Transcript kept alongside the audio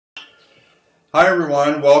Hi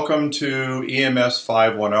everyone, welcome to EMS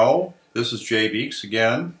 510. This is Jay Beeks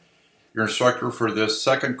again, your instructor for this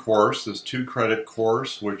second course, this 2-credit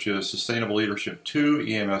course, which is Sustainable Leadership 2,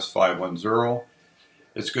 EMS 510.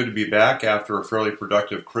 It's good to be back after a fairly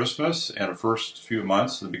productive Christmas and the first few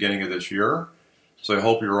months at the beginning of this year. So I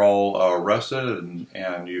hope you're all rested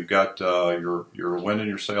and you've got your wind in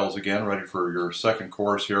your sails again, ready for your second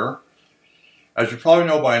course here. As you probably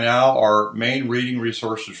know by now, our main reading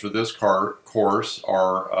resources for this course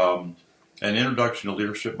are An Introduction to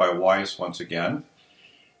Leadership by Weiss once again.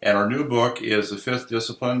 And our new book is The Fifth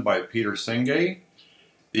Discipline by Peter Senge.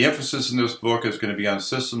 The emphasis in this book is going to be on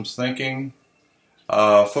systems thinking,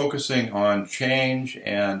 focusing on change,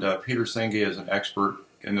 and Peter Senge is an expert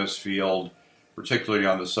in this field, particularly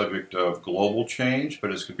on the subject of global change,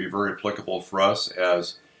 but it's going to be very applicable for us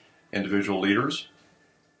as individual leaders.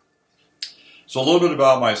 So a little bit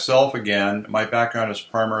about myself again. My background is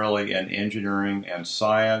primarily in engineering and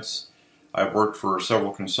science. I've worked for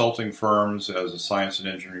several consulting firms as a science and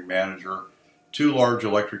engineering manager, 2 large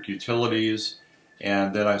electric utilities,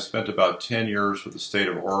 and then I spent about 10 years with the state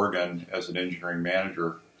of Oregon as an engineering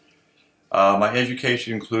manager. My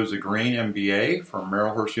education includes a Green MBA from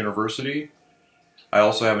Marylhurst University. I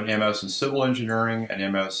also have an MS in civil engineering,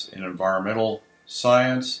 an MS in environmental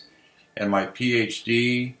science, and my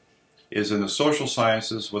PhD is in the social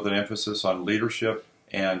sciences with an emphasis on leadership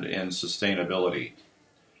and in sustainability.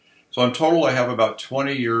 So in total I have about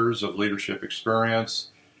 20 years of leadership experience.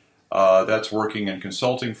 That's working in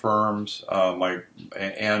consulting firms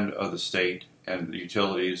and the state and the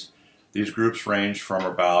utilities. These groups range from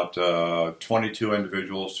about 22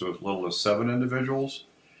 individuals to as little as 7 individuals.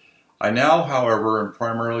 I now, however, am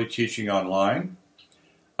primarily teaching online.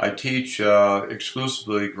 I teach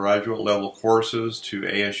exclusively graduate level courses to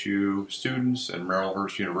ASU students and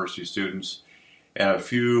Marylhurst University students, and a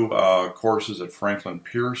few courses at Franklin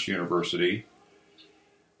Pierce University.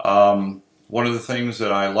 One of the things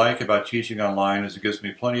that I like about teaching online is it gives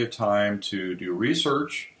me plenty of time to do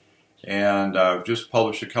research, and I've just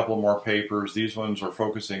published a couple more papers. These ones are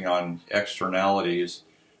focusing on externalities,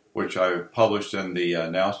 which I've published in the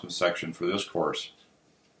announcement section for this course.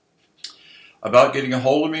 About getting a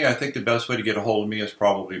hold of me, I think the best way to get a hold of me is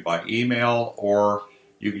probably by email, or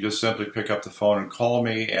you can just simply pick up the phone and call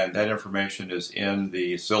me, and that information is in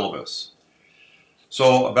the syllabus.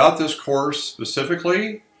 So about this course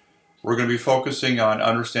specifically, we're going to be focusing on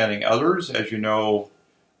understanding others. As you know,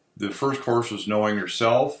 the first course was knowing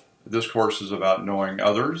yourself. This course is about knowing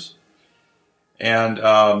others. And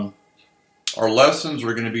our lessons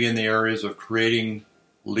are going to be in the areas of creating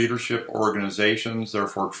leadership organizations,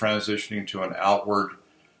 therefore transitioning to an outward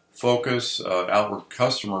focus, outward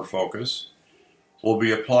customer focus. We'll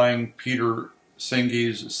be applying Peter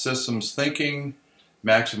Senge's systems thinking,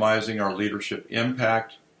 maximizing our leadership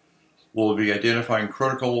impact. We'll be identifying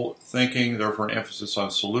critical thinking, therefore an emphasis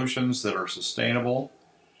on solutions that are sustainable.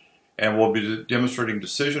 And we'll be demonstrating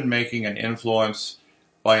decision making and influence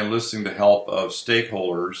by enlisting the help of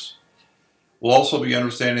stakeholders. We'll also be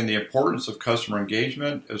understanding the importance of customer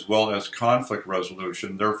engagement as well as conflict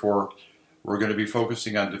resolution. Therefore, we're going to be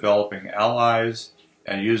focusing on developing allies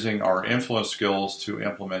and using our influence skills to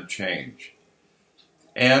implement change.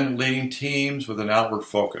 And leading teams with an outward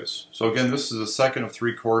focus. So again, this is the second of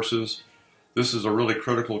 3 courses. This is a really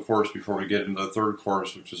critical course before we get into the third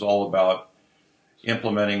course, which is all about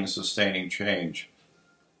implementing and sustaining change.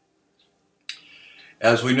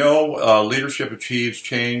 As we know, leadership achieves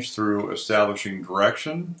change through establishing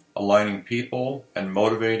direction, aligning people, and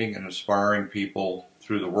motivating and inspiring people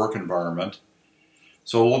through the work environment.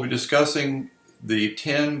 So we'll be discussing the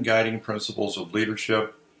 10 guiding principles of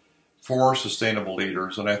leadership for sustainable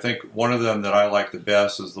leaders. And I think one of them that I like the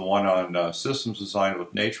best is the one on systems design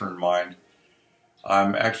with nature in mind.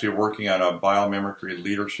 I'm actually working on a biomimicry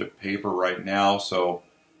leadership paper right now, so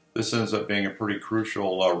this ends up being a pretty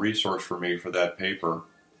crucial resource for me for that paper.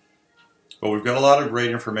 But we've got a lot of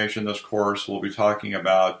great information in this course. We'll be talking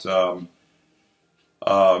about, well,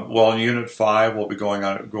 in Unit 5, we'll be going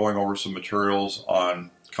over some materials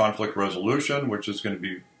on conflict resolution, which is going to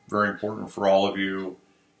be very important for all of you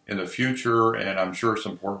in the future, and I'm sure it's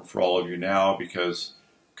important for all of you now because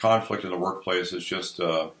conflict in the workplace is just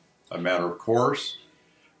a matter of course.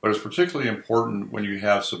 But it's particularly important when you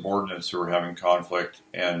have subordinates who are having conflict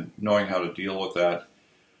and knowing how to deal with that.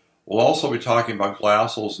 We'll also be talking about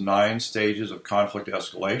Glassell's 9 stages of conflict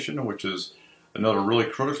escalation, which is another really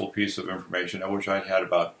critical piece of information I wish I'd had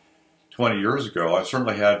about 20 years ago. I've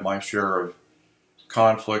certainly had my share of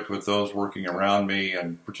conflict with those working around me,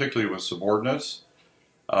 and particularly with subordinates.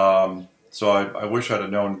 So I wish I'd have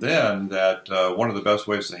known then that one of the best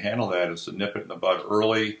ways to handle that is to nip it in the bud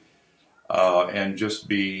early and just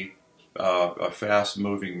be a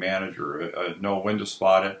fast-moving manager. Know when to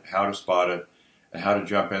spot it, how to spot it, and how to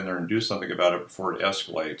jump in there and do something about it before it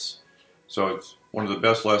escalates. So it's one of the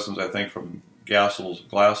best lessons, I think, from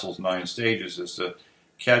Glassel's 9 stages is to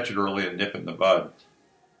catch it early and nip it in the bud.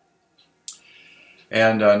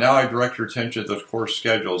 And now I direct your attention to the course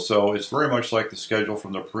schedule. So it's very much like the schedule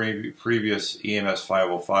from the previous EMS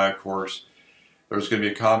 505 course. There's going to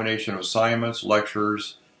be a combination of assignments,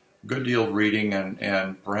 lectures, a good deal of reading,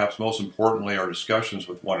 and perhaps most importantly, our discussions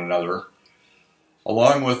with one another,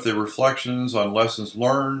 along with the reflections on lessons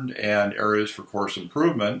learned and areas for course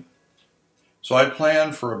improvement. So I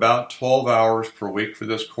plan for about 12 hours per week for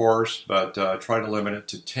this course, but try to limit it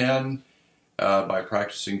to 10 by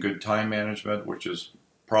practicing good time management, which is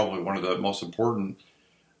probably one of the most important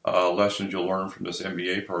lessons you'll learn from this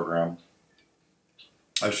MBA program.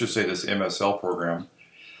 I should say this MSL program.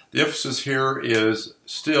 The emphasis here is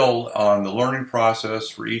still on the learning process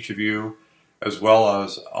for each of you, as well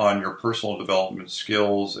as on your personal development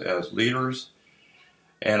skills as leaders.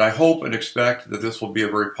 And I hope and expect that this will be a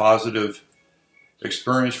very positive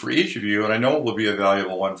experience for each of you, and I know it will be a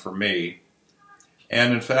valuable one for me.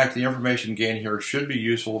 And in fact, the information gained here should be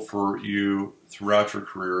useful for you throughout your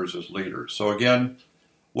careers as leaders. So again,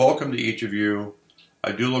 welcome to each of you.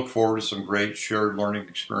 I do look forward to some great shared learning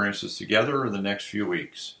experiences together in the next few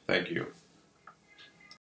weeks. Thank you.